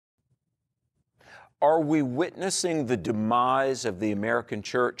Are we witnessing the demise of the American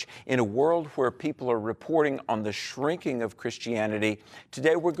church in a world where people are reporting on the shrinking of Christianity?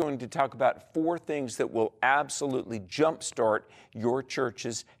 Today we're going to talk about 4 things that will absolutely jumpstart your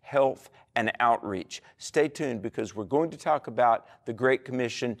church's health and outreach. Stay tuned because we're going to talk about the Great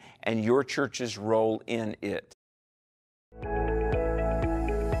Commission and your church's role in it.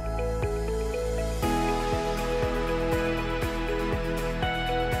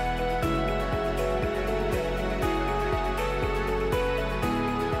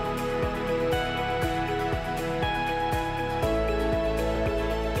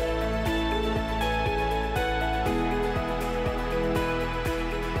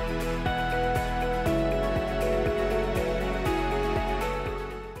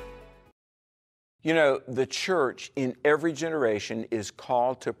 You know, the church in every generation is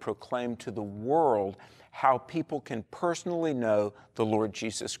called to proclaim to the world how people can personally know the Lord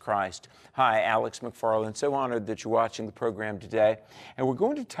Jesus Christ. Hi, Alex McFarland. So honored that you're watching the program today. And we're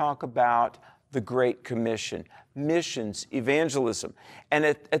going to talk about the Great Commission, missions, evangelism. And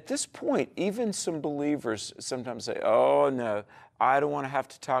at this point, even some believers sometimes say, oh no, I don't want to have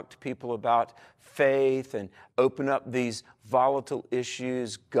to talk to people about faith and open up these volatile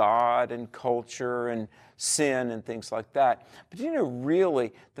issues, God and culture and sin and things like that. But you know,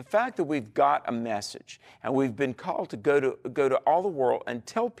 really, the fact that we've got a message and we've been called to go to all the world and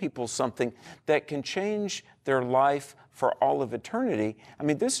tell people something that can change their life for all of eternity, I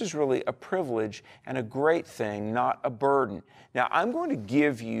mean, this is really a privilege and a great thing, not a burden. Now, I'm going to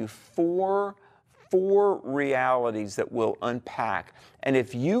give you four realities that we'll unpack. And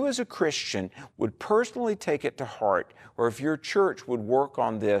if you as a Christian would personally take it to heart, or if your church would work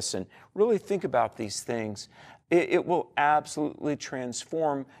on this and really think about these things, it will absolutely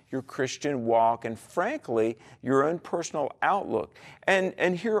transform your Christian walk and, frankly, your own personal outlook.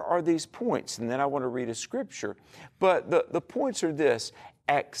 And here are these points, and then I want to read a scripture. But the points are this: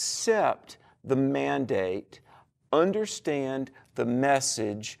 accept the mandate, understand the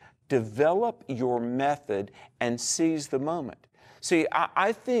message, develop your method, and seize the moment. See,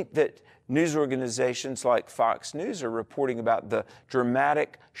 I think that news organizations like Fox News are reporting about the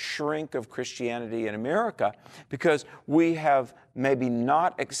dramatic shrink of Christianity in America because we have maybe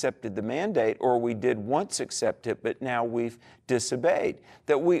not accepted the mandate, or we did once accept it, but now we've disobeyed.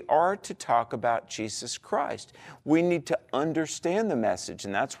 That we are to talk about Jesus Christ. We need to understand the message,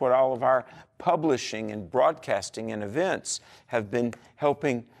 and that's what all of our publishing and broadcasting and events have been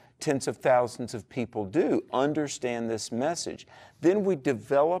helping tens of thousands of people do, understand this message. Then we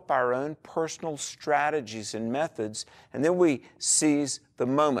develop our own personal strategies and methods, and then we seize the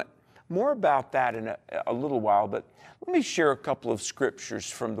moment. More about that in a little while, but let me share a couple of scriptures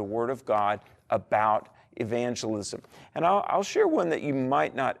from the Word of God about evangelism. And I'll share one that you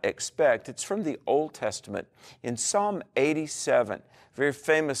might not expect. It's from the Old Testament. In Psalm 87, very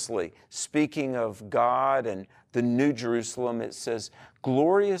famously, speaking of God and the New Jerusalem, it says,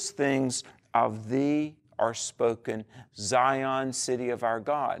 "Glorious things of thee are spoken, Zion, city of our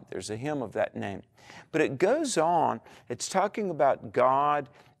God." There's a hymn of that name. But it goes on, it's talking about God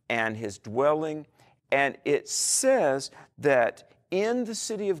and His dwelling, and it says that in the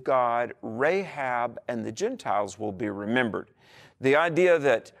city of God, Rahab and the Gentiles will be remembered. The idea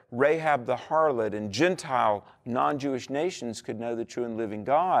that Rahab the harlot and Gentile non-Jewish nations could know the true and living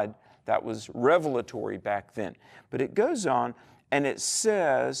God, that was revelatory back then. But it goes on and it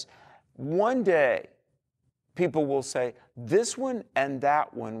says, one day people will say, this one and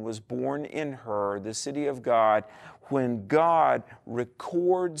that one was born in her, the city of God, when God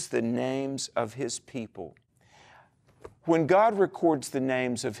records the names of His people. When God records the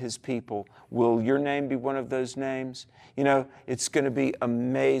names of His people, will your name be one of those names? You know, it's going to be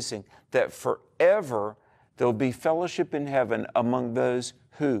amazing that forever there'll be fellowship in heaven among those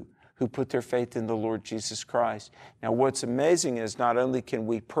who put their faith in the Lord Jesus Christ. Now, what's amazing is not only can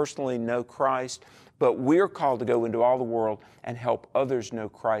we personally know Christ, but we're called to go into all the world and help others know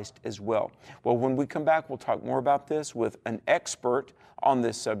Christ as well. Well, when we come back, we'll talk more about this with an expert on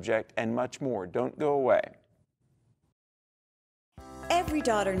this subject and much more. Don't go away. Every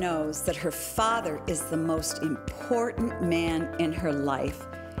daughter knows that her father is the most important man in her life.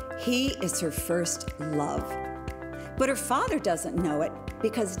 He is her first love. But her father doesn't know it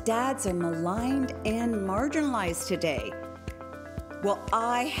because dads are maligned and marginalized today. Well,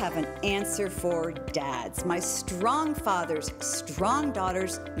 I have an answer for dads, my Strong Fathers, Strong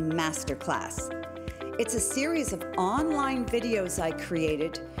Daughters Masterclass. It's a series of online videos I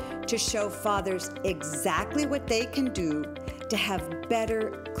created to show fathers exactly what they can do to have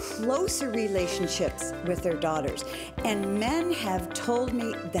better, closer relationships with their daughters. And men have told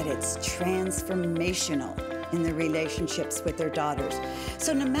me that it's transformational in the relationships with their daughters.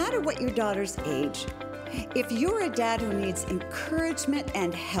 So no matter what your daughter's age, if you're a dad who needs encouragement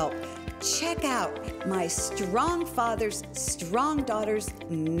and help, check out my Strong Fathers, Strong Daughters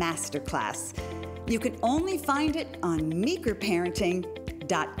Masterclass. You can only find it on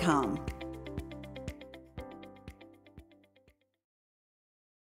meekerparenting.com.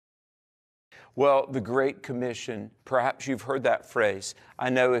 Well, the Great Commission, perhaps you've heard that phrase. I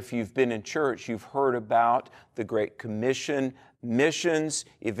know if you've been in church, you've heard about the Great Commission, missions,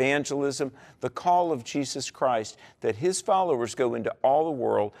 evangelism, the call of Jesus Christ, that His followers go into all the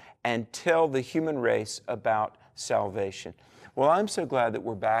world and tell the human race about salvation. Well, I'm so glad that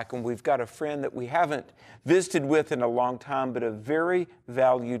we're back, and we've got a friend that we haven't visited with in a long time, but a very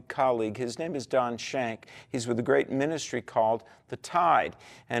valued colleague. His name is Don Shenk. He's with a great ministry called The Tide,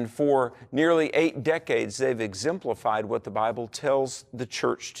 and for nearly 8 decades, they've exemplified what the Bible tells the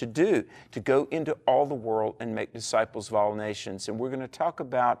church to do, to go into all the world and make disciples of all nations. And we're going to talk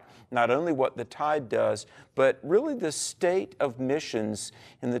about not only what The Tide does, but really the state of missions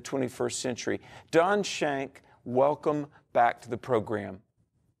in the 21st century. Don Shenk, welcome back to the program.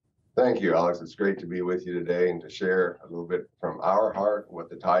 Thank you, Alex. It's great to be with you today and to share a little bit from our heart what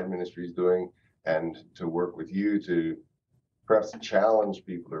the Tide Ministry is doing, and to work with you to perhaps challenge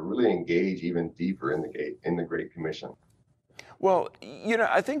people to really engage even deeper in the Great Commission. Well, you know,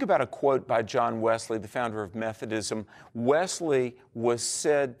 I think about a quote by John Wesley, the founder of Methodism. Wesley was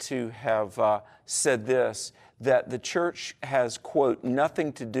said to have said this, that the church has, quote,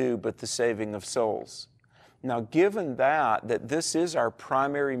 nothing to do but the saving of souls. Now, given that this is our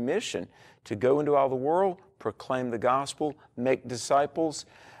primary mission, to go into all the world, proclaim the gospel, make disciples,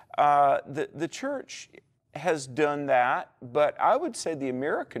 the church has done that, but I would say the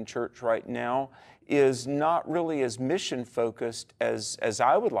American church right now is not really as mission-focused as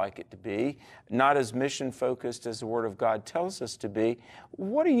I would like it to be, not as mission-focused as the Word of God tells us to be.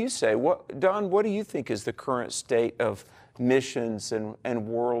 What do you say? Don, what do you think is the current state of missions and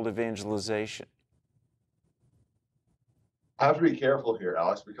world evangelization? I have to be careful here,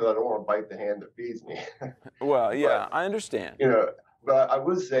 Alex, because I don't want to bite the hand that feeds me. Well, yeah, But, I understand. but I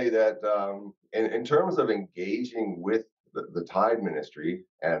would say that in terms of engaging with the Tide Ministry,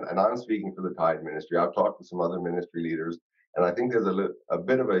 and I'm speaking for the Tide Ministry, I've talked with some other ministry leaders, and I think there's a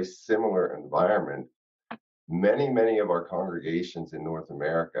bit of a similar environment. Many of our congregations in North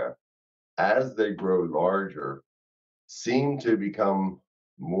America, as they grow larger, seem to become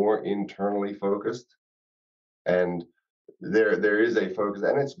more internally focused. And there is a focus,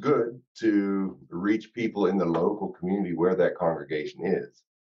 and it's good to reach people in the local community where that congregation is.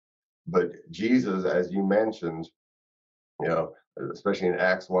 But Jesus, as you mentioned, especially in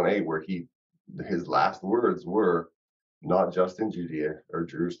Acts 1:8, where his last words were not just in Judea or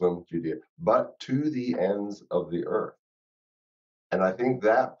Jerusalem, Judea, but to the ends of the earth. And I think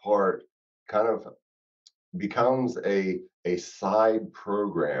that part kind of becomes a side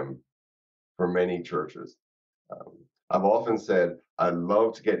program for many churches. I've often said I'd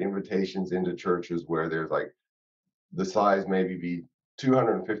love to get invitations into churches where there's like the size maybe be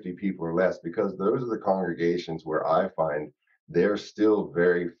 250 people or less, because those are the congregations where I find they're still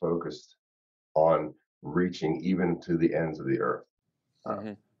very focused on reaching even to the ends of the earth.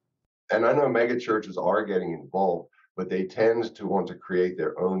 Mm-hmm. And I know mega churches are getting involved, but they tend to want to create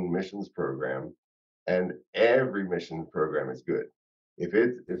their own missions program, and every mission program is good. If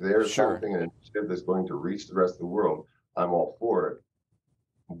there's Sure. something, an initiative that's going to reach the rest of the world, I'm all for it.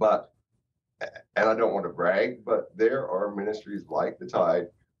 But, and I don't want to brag, but there are ministries like the Tide.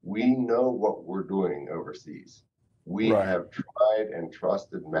 We know what we're doing overseas. We Right. have tried and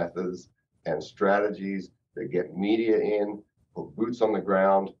trusted methods and strategies that get media in, put boots on the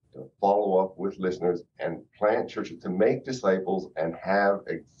ground, to follow up with listeners and plant churches, to make disciples and have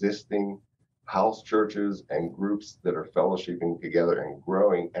existing house churches and groups that are fellowshipping together and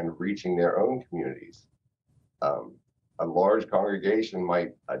growing and reaching their own communities. A large congregation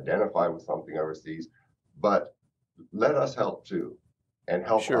might identify with something overseas, but let us help too, and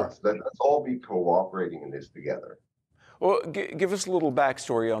help Sure. us. Let's all be cooperating in this together. Well, give us a little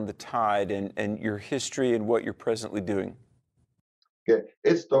backstory on the Tide and your history and what you're presently doing. Okay.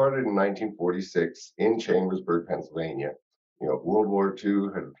 It started in 1946 in Chambersburg, Pennsylvania. World War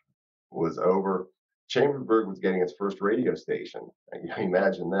II was over. Chambersburg was getting its first radio station.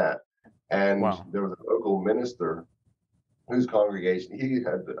 Imagine that. And Wow. there was a local minister whose congregation he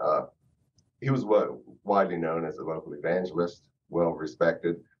was widely known as a local evangelist, well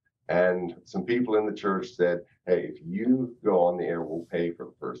respected. And some people in the church said, hey, if you go on the air, we'll pay for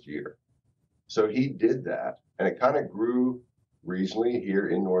the first year. So he did that, and it kind of grew regionally here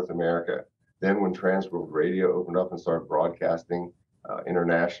in North America. Then when Transworld Radio opened up and started broadcasting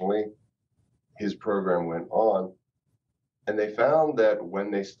internationally, his program went on. And they found that when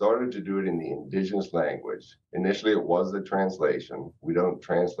they started to do it in the indigenous language, initially it was the translation. We don't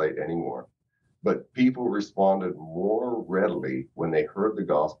translate anymore. But people responded more readily when they heard the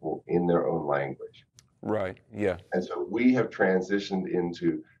gospel in their own language. Right, yeah. And so we have transitioned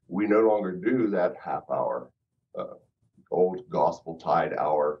into, we no longer do that half hour, old gospel tied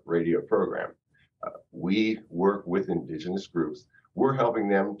hour radio program. We work with indigenous groups. We're helping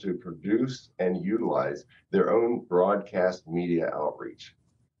them to produce and utilize their own broadcast media outreach.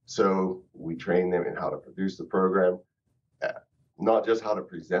 So we train them in how to produce the program, not just how to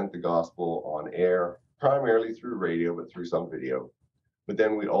present the gospel on air, primarily through radio, but through some video. But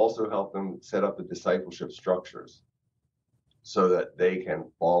then we also help them set up the discipleship structures so that they can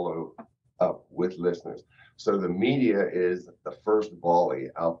follow up with listeners. So the media is the first volley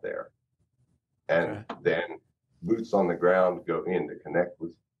out there. And then boots on the ground go in to connect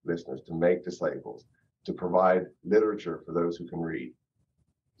with listeners, to make disciples, to provide literature for those who can read,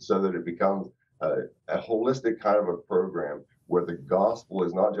 so that it becomes a holistic kind of a program where the gospel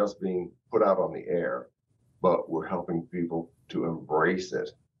is not just being put out on the air, but we're helping people to embrace it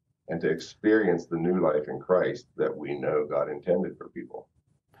and to experience the new life in Christ that we know God intended for people.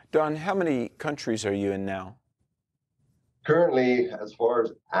 Don, how many countries are you in now? Currently, as far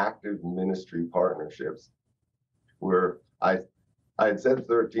as active ministry partnerships, I had said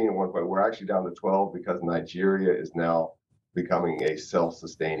 13 at one point. We're actually down to 12 because Nigeria is now becoming a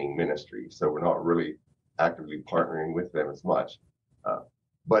self-sustaining ministry. So we're not really actively partnering with them as much.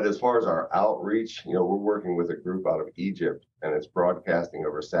 But as far as our outreach, we're working with a group out of Egypt, and it's broadcasting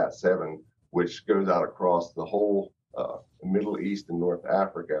over Sat7, which goes out across the whole Middle East and North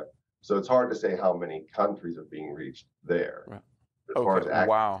Africa. So it's hard to say how many countries are being reached there. Right. As far as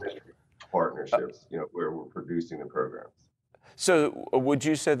Wow. partnerships, where we're producing the programs. So would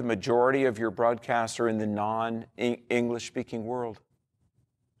you say the majority of your broadcasts are in the non-English speaking world?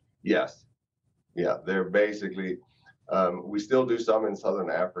 Yes. Yeah, they're basically, we still do some in Southern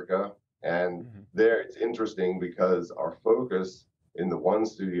Africa. And there it's interesting because our focus in the one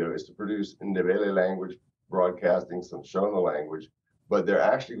studio is to produce Ndebele language broadcasting, some Shona language, but they're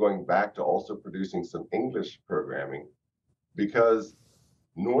actually going back to also producing some English programming because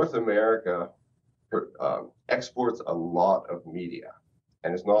North America exports a lot of media,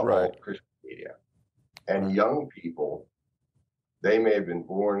 and it's not all Christian media. And young people, they may have been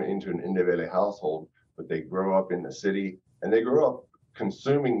born into an Ndebele household, but they grow up in the city, and they grow up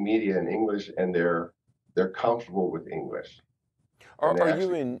consuming media in English, and they're comfortable with English. Are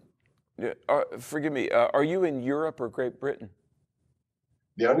you in? Forgive me. Are you in Europe or Great Britain?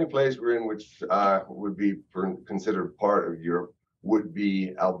 The only place we're in which would be considered part of Europe would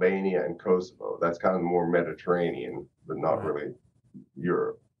be Albania and Kosovo. That's kind of more Mediterranean, but not really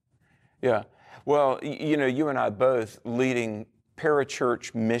Europe. Yeah. Well, you and I both leading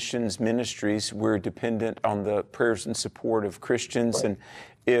parachurch missions ministries, we're dependent on the prayers and support of Christians. And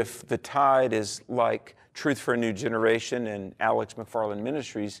if the tide is like Truth for a New Generation and Alex McFarland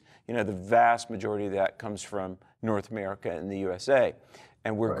Ministries, the vast majority of that comes from North America and the USA.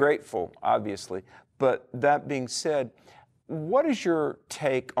 And we're grateful, obviously. But that being said, what is your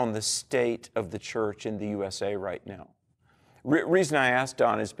take on the state of the church in the USA right now? Reason I asked,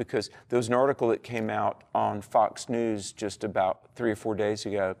 Don, is because there was an article that came out on Fox News just about 3 or 4 days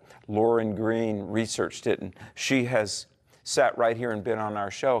ago. Lauren Green researched it, and she has sat right here and been on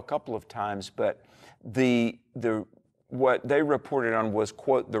our show a couple of times. But what they reported on was,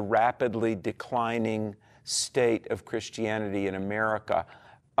 quote, the rapidly declining state of Christianity in America.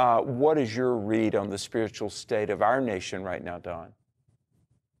 What is your read on the spiritual state of our nation right now, Don?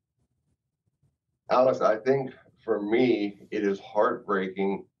 Alex, I think for me, it is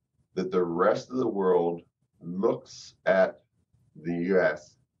heartbreaking that the rest of the world looks at the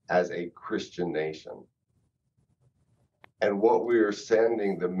U.S. as a Christian nation. And what we are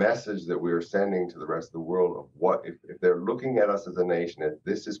sending, the message that we are sending to the rest of the world of what, if they're looking at us as a nation, as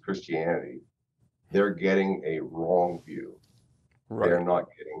this is Christianity, they're getting a wrong view. They're not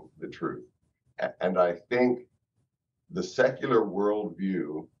getting the truth. And I think the secular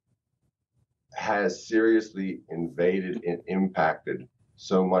worldview has seriously invaded and impacted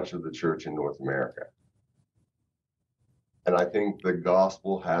so much of the church in North America. And I think the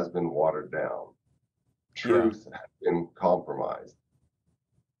gospel has been watered down. Truth has been compromised.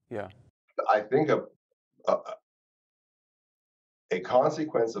 Yeah. I think a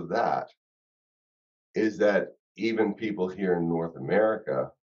consequence of that is that even people here in North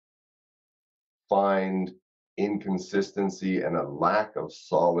America find inconsistency and a lack of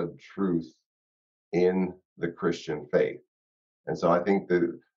solid truth in the Christian faith. And so I think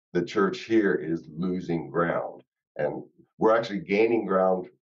that the church here is losing ground. And we're actually gaining ground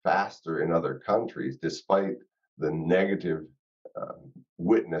faster in other countries, despite the negative uh,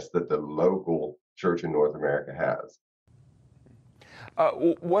 witness that the local church in North America has.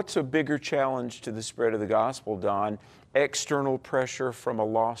 What's a bigger challenge to the spread of the gospel, Don? External pressure from a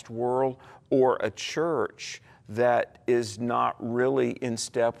lost world, or a church that is not really in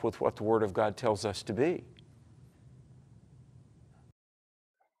step with what the Word of God tells us to be?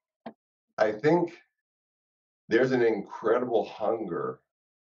 I think there's an incredible hunger,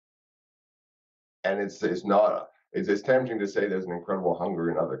 and it's tempting to say there's an incredible hunger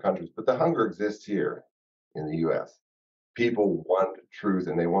in other countries, but the hunger exists here in the U.S. People want truth,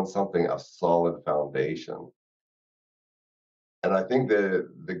 and they want something, a solid foundation. And I think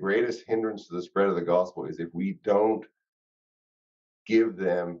the greatest hindrance to the spread of the gospel is if we don't give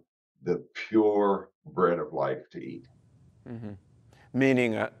them the pure bread of life to eat. Mm-hmm.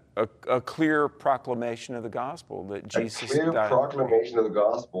 Meaning a clear proclamation of the gospel that Jesus A clear died. proclamation of the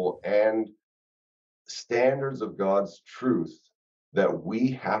gospel and standards of God's truth that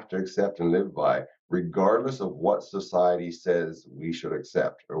we have to accept and live by, regardless of what society says we should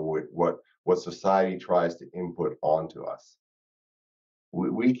accept or what society tries to input onto us.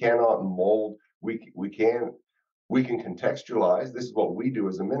 We cannot mold. We can contextualize. This is what we do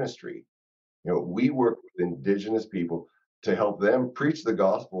as a ministry. We work with indigenous people to help them preach the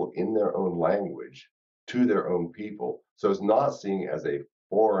gospel in their own language to their own people. So it's not seen as a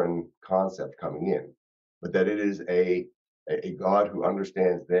foreign concept coming in, but that it is a God who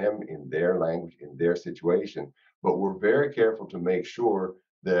understands them in their language, in their situation. But we're very careful to make sure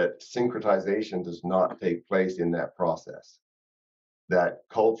that syncretization does not take place in that process, that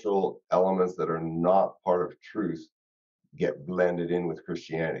cultural elements that are not part of truth get blended in with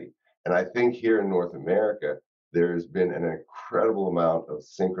Christianity. And I think here in North America, there's been an incredible amount of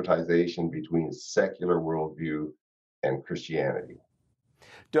syncretization between secular worldview and Christianity.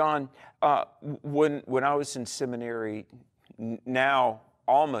 Don, when I was in seminary, now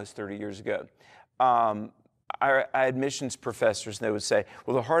almost 30 years ago, I had missions professors, and they would say,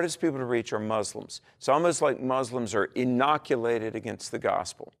 well, the hardest people to reach are Muslims. It's almost like Muslims are inoculated against the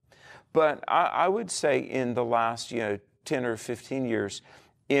gospel. But I would say in the last 10 or 15 years,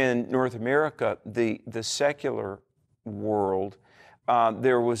 in North America, the secular world,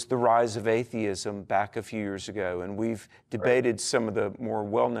 there was the rise of atheism back a few years ago, and we've debated some of the more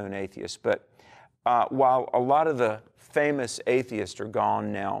well-known atheists. But while a lot of the famous atheists are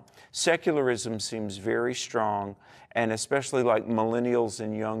gone now, secularism seems very strong, and especially like millennials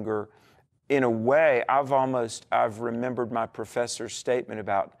and younger. In a way, I've remembered my professor's statement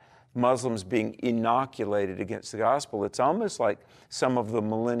about Muslims being inoculated against the gospel. It's almost like some of the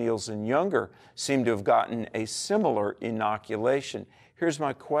millennials and younger seem to have gotten a similar inoculation. Here's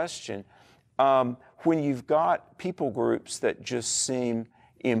my question. When you've got people groups that just seem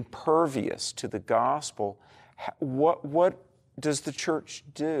impervious to the gospel, what does the church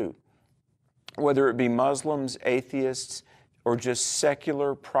do? Whether it be Muslims, atheists, or just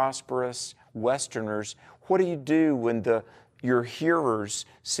secular, prosperous Westerners, what do you do when your hearers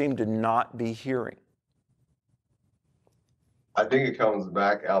seem to not be hearing? I think it comes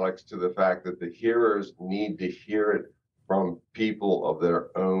back, Alex, to the fact that the hearers need to hear it from people of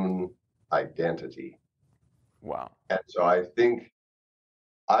their own identity. Wow. And so I think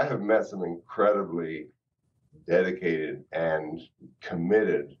I have met some incredibly dedicated and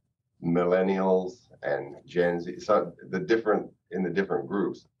committed millennials and Gen Z, so in the different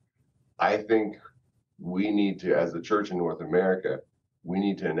groups. I think we need to, as a church in North America, we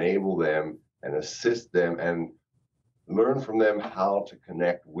need to enable them and assist them and learn from them how to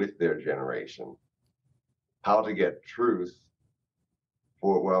connect with their generation, how to get truth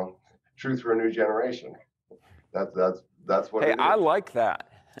for a new generation. That's what. Hey, I like that.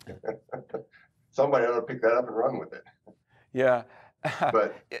 Somebody ought to pick that up and run with it. Yeah.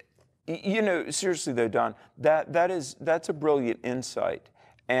 But seriously though, Don, that's a brilliant insight.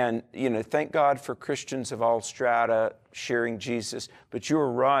 And, thank God for Christians of all strata sharing Jesus. But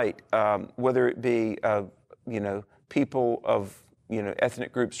you're right, whether it be, people of,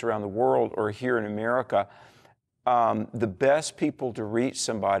 ethnic groups around the world or here in America, the best people to reach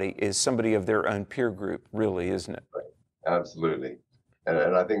somebody is somebody of their own peer group, really, isn't it? Right. Absolutely.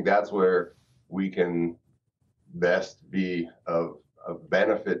 And I think that's where we can best be of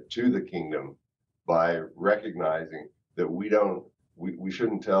benefit to the kingdom, by recognizing that we don't we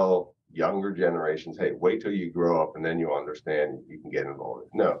shouldn't tell younger generations, hey, wait till you grow up and then you'll understand, you can get involved.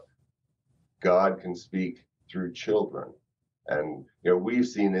 No, God can speak through children. And we've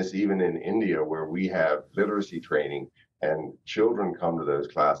seen this even in India, where we have literacy training and children come to those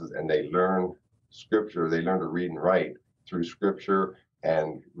classes and they learn scripture, they learn to read and write through scripture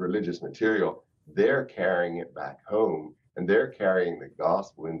and religious material. They're carrying it back home, and they're carrying the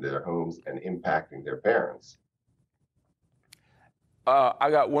gospel into their homes and impacting their parents. I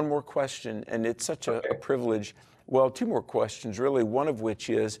got one more question, and it's such a privilege. Well, two more questions, really, one of which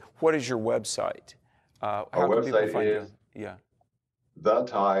is, what is your website? Our website is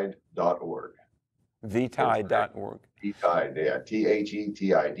thetide.org. thetide.org. Thetide, yeah,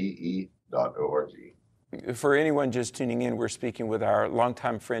 THETIDE.org. For anyone just tuning in, we're speaking with our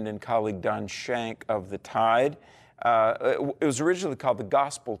longtime friend and colleague, Don Shenk of The Tide. It was originally called the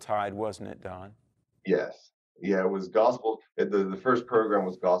Gospel Tide, wasn't it, Don? Yes. Yeah, it was Gospel. The first program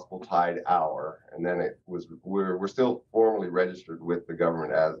was Gospel Tide Hour, and then we're still formally registered with the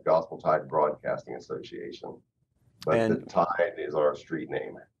government as Gospel Tide Broadcasting Association. But the Tide is our street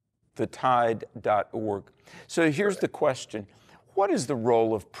name. Thetide.org. So here's the question. What is the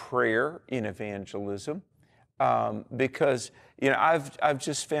role of prayer in evangelism? Because I've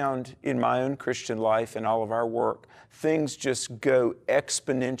just found in my own Christian life and all of our work, things just go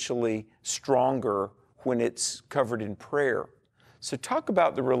exponentially stronger when it's covered in prayer. So talk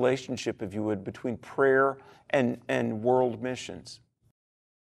about the relationship, if you would, between prayer and world missions.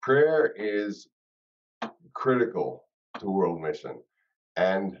 Prayer is critical to world mission,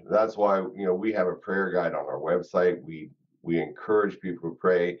 and that's why we have a prayer guide on our website. We encourage people to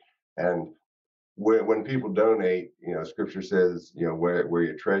pray, and when people donate, Scripture says, where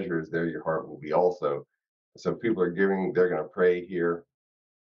your treasure is, there your heart will be also. So people are giving; they're going to pray here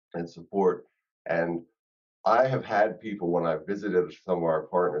and support. And I have had people, when I've visited some of our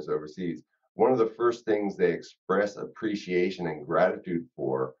partners overseas, one of the first things they express appreciation and gratitude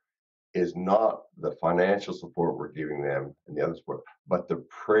for is not the financial support we're giving them and the other support, but the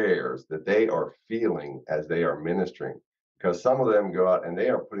prayers that they are feeling as they are ministering. Because some of them go out and they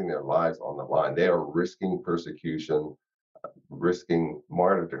are putting their lives on the line. They are risking persecution, risking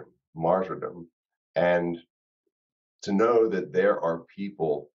martyrdom. And to know that there are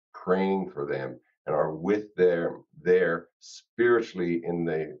people praying for them and are with them there spiritually in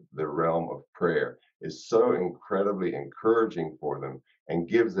the realm of prayer is so incredibly encouraging for them and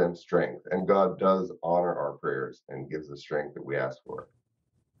gives them strength. And God does honor our prayers and gives the strength that we ask for.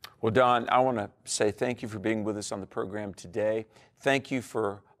 Well, Don, I want to say thank you for being with us on the program today. Thank you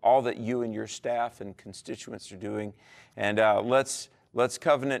for all that you and your staff and constituents are doing. And let's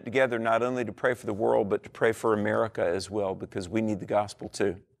covenant together not only to pray for the world, but to pray for America as well, because we need the gospel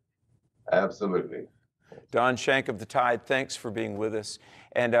too. Absolutely. Don Shenk of The Tide, thanks for being with us.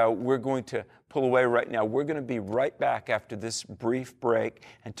 And we're going to pull away right now. We're going to be right back after this brief break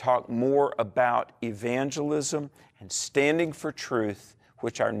and talk more about evangelism and standing for truth,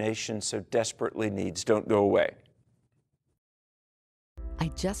 which our nation so desperately needs. Don't go away. I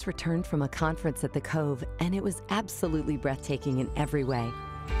just returned from a conference at the Cove, and it was absolutely breathtaking in every way.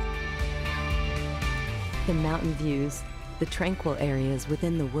 The mountain views, the tranquil areas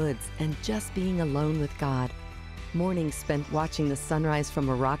within the woods, and just being alone with God. Mornings spent watching the sunrise from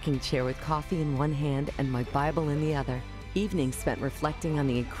a rocking chair with coffee in one hand and my Bible in the other. Evenings spent reflecting on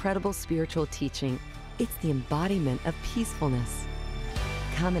the incredible spiritual teaching. It's the embodiment of peacefulness.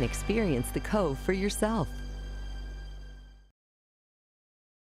 Come and experience the Cove for yourself.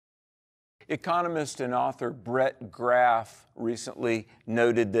 Economist and author Brett Graff recently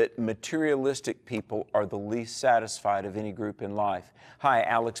noted that materialistic people are the least satisfied of any group in life. Hi,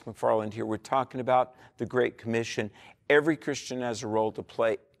 Alex McFarland here. We're talking about the Great Commission. Every Christian has a role to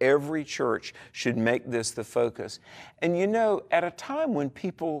play. Every church should make this the focus. And at a time when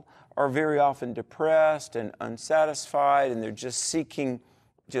people are very often depressed and unsatisfied and they're just seeking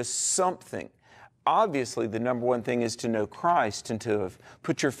just something, obviously, the number one thing is to know Christ and to have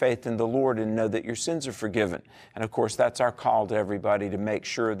put your faith in the Lord and know that your sins are forgiven. And of course, that's our call to everybody, to make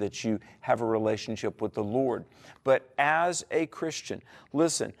sure that you have a relationship with the Lord. But as a Christian,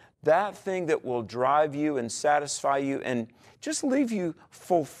 listen, that thing that will drive you and satisfy you and just leave you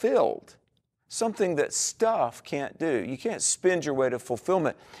fulfilled, something that stuff can't do. You can't spend your way to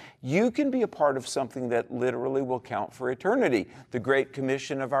fulfillment. You can be a part of something that literally will count for eternity, the Great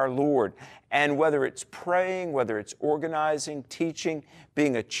Commission of our Lord. And whether it's praying, whether it's organizing, teaching,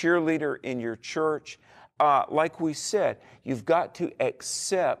 being a cheerleader in your church, like we said, you've got to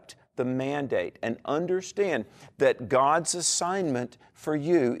accept the mandate and understand that God's assignment for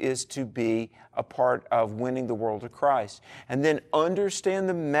you is to be a part of winning the world to Christ. And then understand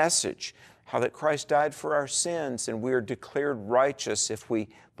the message, how that Christ died for our sins and we are declared righteous if we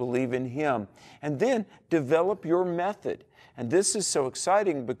believe in Him. And then develop your method. And this is so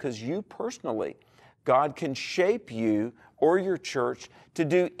exciting because you personally, God can shape you or your church to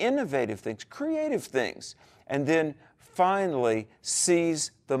do innovative things, creative things, and then finally seize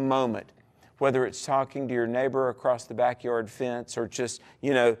the moment. Whether it's talking to your neighbor across the backyard fence or just,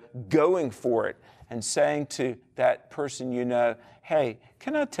 going for it and saying to that person hey,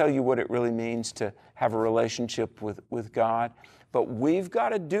 can I tell you what it really means to have a relationship with God? But we've got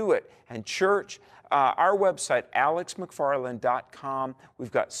to do it. And church, our website, alexmcfarland.com,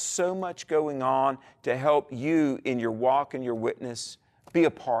 we've got so much going on to help you in your walk and your witness be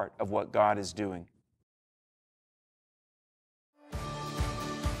a part of what God is doing.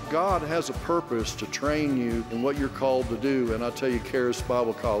 God has a purpose to train you in what you're called to do, and I tell you, Charis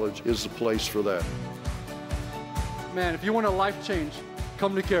Bible College is the place for that. Man, if you want a life change,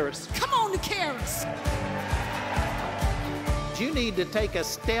 come to Charis. Come on to Charis. You need to take a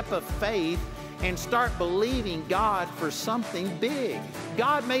step of faith and start believing God for something big.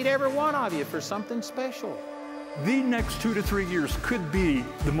 God made every one of you for something special. The next 2 to 3 years could be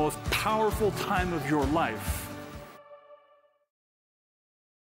the most powerful time of your life.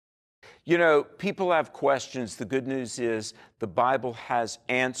 People have questions. The good news is the Bible has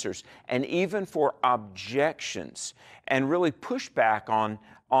answers. And even for objections and really pushback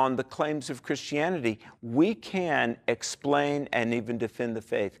on the claims of Christianity, we can explain and even defend the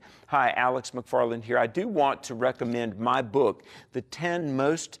faith. Hi, Alex McFarland here. I do want to recommend my book, The 10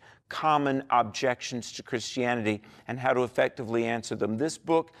 Most Common Objections to Christianity and How to Effectively Answer Them. This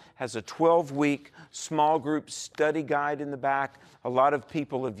book has a 12-week small group study guide in the back. A lot of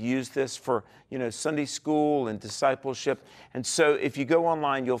people have used this for, Sunday school and discipleship. And so if you go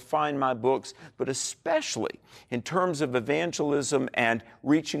online, you'll find my books, but especially in terms of evangelism and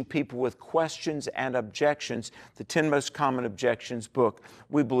reaching people with questions and objections, the 10 Most Common Objections book,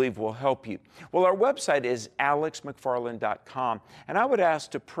 we believe will help you. Well, our website is alexmcfarland.com, and I would ask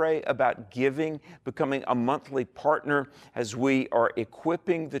to pray about giving, becoming a monthly partner as we are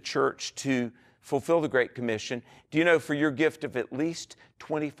equipping the church to fulfill the Great Commission. Do you know, for your gift of at least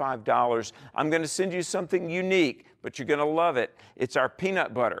 $25, I'm going to send you something unique, but you're going to love it. It's our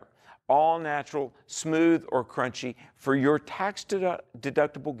peanut butter, all natural, smooth or crunchy. For your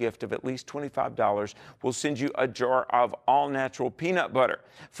tax-deductible gift of at least $25, we'll send you a jar of all natural peanut butter.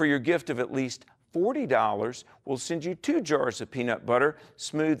 For your gift of at least $40, we'll send you 2 jars of peanut butter,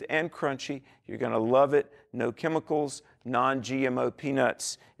 smooth and crunchy. You're going to love it. No chemicals, non-GMO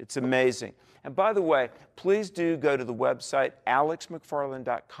peanuts. It's amazing. And by the way, please do go to the website,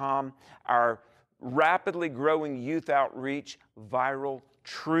 alexmcfarland.com. Our rapidly growing youth outreach,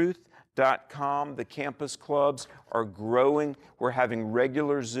 viraltruth.com. The campus clubs are growing. We're having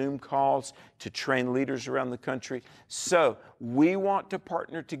regular Zoom calls to train leaders around the country. So we want to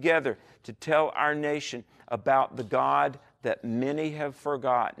partner together to tell our nation about the God that many have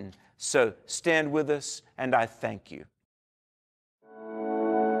forgotten. So stand with us, and I thank you.